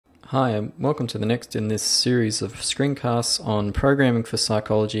Hi, and welcome to the next in this series of screencasts on programming for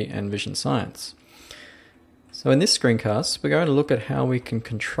psychology and vision science. So in this screencast, we're going to look at how we can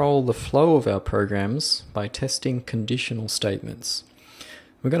control the flow of our programs by testing conditional statements.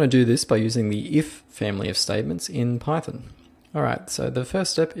 We're going to do this by using the if family of statements in Python. Alright, so the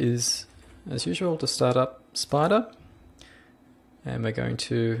first step is, as usual, to start up Spider. And we're going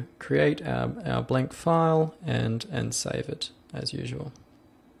to create our blank file and save it as usual.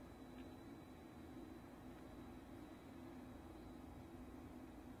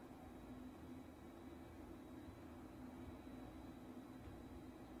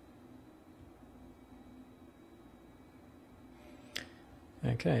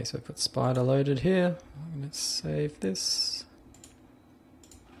 Okay, so I've got Spider loaded here. I'm going to save this.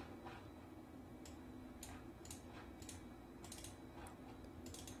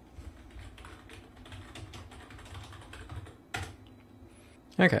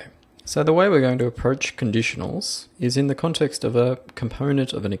 Okay, so the way we're going to approach conditionals is in the context of a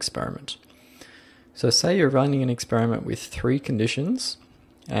component of an experiment. So say you're running an experiment with 3 conditions,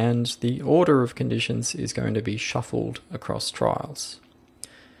 and the order of conditions is going to be shuffled across trials.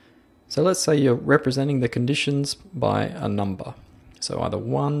 So let's say you're representing the conditions by a number, so either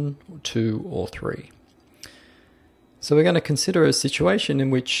 1, 2, or 3. So we're going to consider a situation in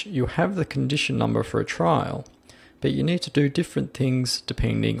which you have the condition number for a trial, but you need to do different things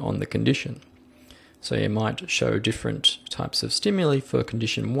depending on the condition. So you might show different types of stimuli for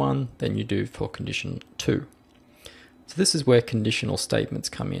condition 1 than you do for condition 2. So this is where conditional statements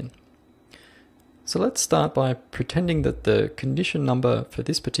come in. So let's start by pretending that the condition number for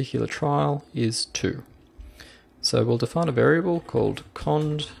this particular trial is 2. So we'll define a variable called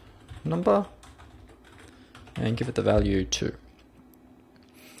cond number and give it the value 2.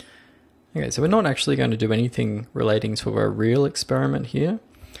 Okay, so we're not actually going to do anything relating to a real experiment here.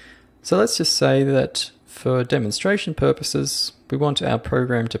 So let's just say that for demonstration purposes, we want our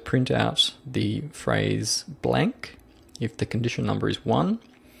program to print out the phrase blank if the condition number is 1,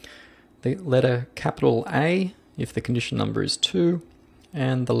 the letter capital A if the condition number is 2,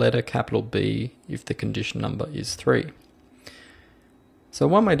 and the letter capital B if the condition number is 3. So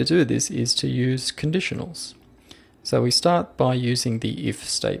one way to do this is to use conditionals. So we start by using the if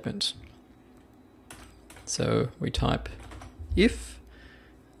statement. So we type if,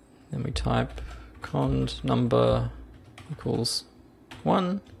 then we type cond number equals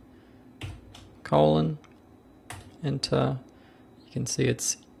 1, colon, enter. You can see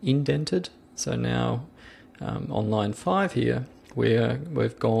it's indented. So now on line 5 here,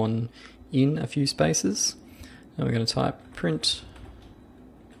 we've gone in a few spaces, and we're going to type print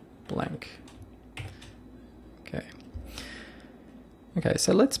blank. Okay,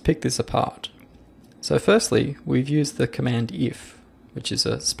 so let's pick this apart. So firstly, we've used the command if, which is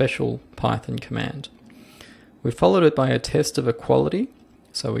a special Python command. We followed it by a test of equality.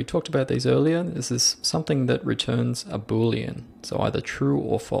 So we talked about these earlier. This is something that returns a Boolean, so either true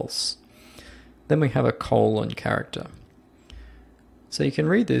or false. Then we have a colon character. So you can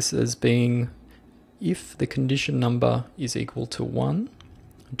read this as being if the condition number is equal to 1,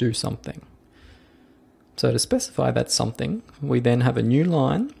 do something. So to specify that something, we then have a new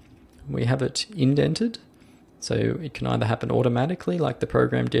line. We have it indented, so it can either happen automatically like the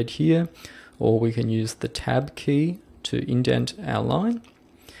program did here, or we can use the tab key to indent our line.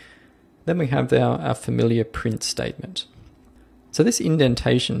 Then we have our familiar print statement. So this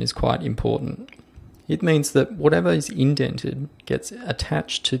indentation is quite important. It means that whatever is indented gets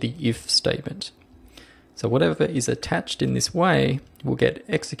attached to the if statement. So whatever is attached in this way will get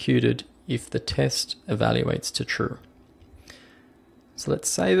executed if the test evaluates to true. So let's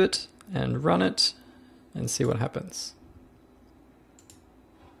save it and run it and see what happens.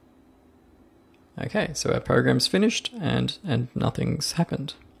 Okay, so our program's finished and nothing's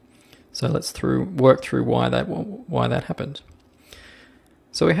happened. So let's work through why that happened.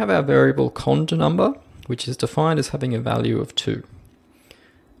 So we have our variable cond number, which is defined as having a value of 2.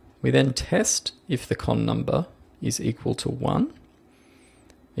 We then test if the cond number is equal to 1.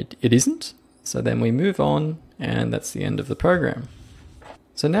 It isn't, so then we move on, and that's the end of the program.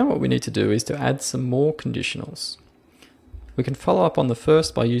 So now what we need to do is to add some more conditionals. We can follow up on the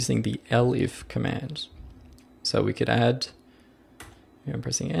first by using the elif command. So we could add, I'm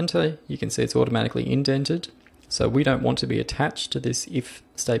pressing enter, you can see it's automatically indented. So we don't want to be attached to this if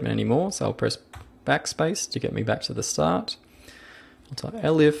statement anymore, so I'll press backspace to get me back to the start. I'll type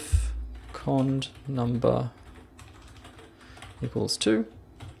elif cond number equals 2,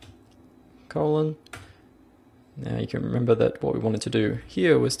 colon. Now you can remember that what we wanted to do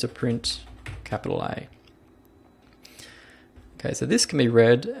here was to print capital A. Okay, so this can be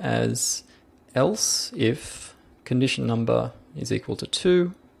read as else if condition number is equal to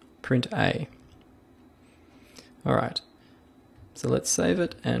 2, print A. Alright, so let's save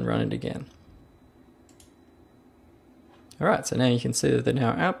it and run it again. Alright, so now you can see that in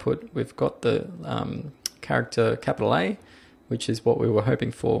our output we've got the character capital A, which is what we were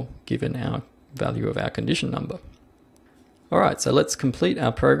hoping for given our value of our condition number. Alright, so let's complete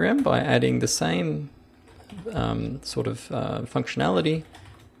our program by adding the same functionality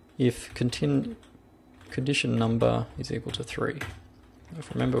if condition number is equal to 3.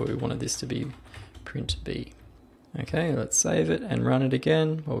 If remember, we wanted this to be print B. Okay, let's save it and run it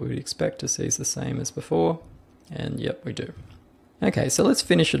again. What we would expect to see is the same as before, and yep, we do. Okay, so let's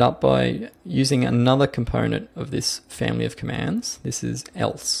finish it up by using another component of this family of commands. This is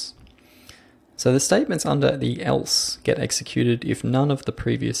else. So the statements under the else get executed if none of the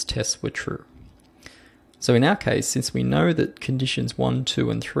previous tests were true. So in our case, since we know that conditions 1,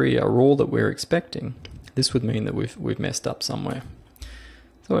 2, and 3 are all that we're expecting, this would mean that we've messed up somewhere.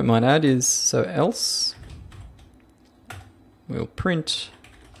 So what we might add is, so else, we'll print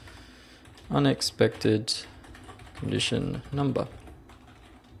unexpected condition number.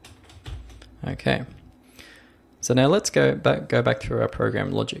 Okay. So now let's go back through our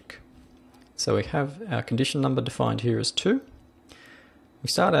program logic. So we have our condition number defined here as 2. We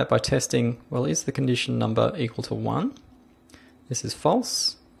start out by testing, well, is the condition number equal to 1? This is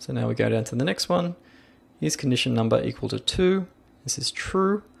false. So now we go down to the next one. Is condition number equal to 2? This is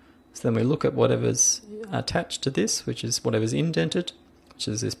true. So then we look at whatever's attached to this, which is whatever's indented, which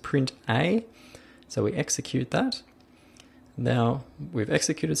is this print A. So we execute that. Now we've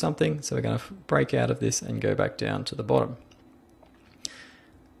executed something, so we're going to break out of this and go back down to the bottom.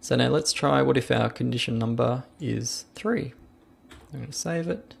 So now let's try what if our condition number is 3. I'm going to save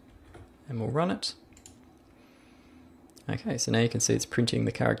it and we'll run it. Okay, so now you can see it's printing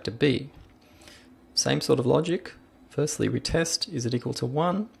the character B. Same sort of logic. Firstly, we test, is it equal to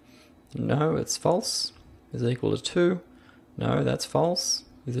 1? No, it's false. Is it equal to 2? No, that's false.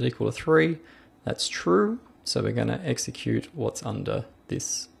 Is it equal to 3? That's true. So we're going to execute what's under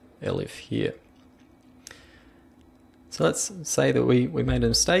this elif here. So let's say that we made a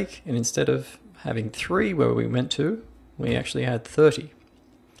mistake, and instead of having 3 where we went to, we actually had 30.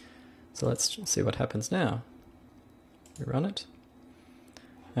 So let's see what happens now. We run it.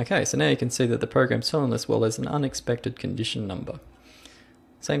 Okay, so now you can see that the program's telling us, well, there's an unexpected condition number.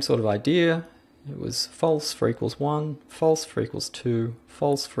 Same sort of idea. It was false for equals 1, false for equals 2,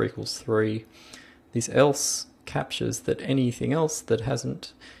 false for equals 3. This else captures that anything else that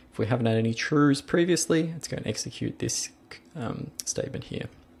hasn't, if we haven't had any trues previously, it's going to execute this statement here.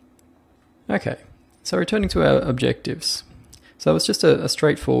 Okay, so returning to our objectives. So it's just a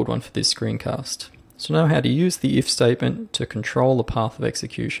straightforward one for this screencast. So know how to use the if statement to control the path of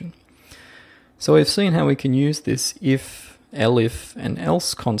execution. So we've seen how we can use this if, elif, and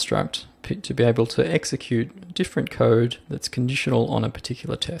else construct to be able to execute different code that's conditional on a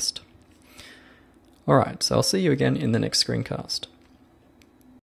particular test. Alright, so I'll see you again in the next screencast.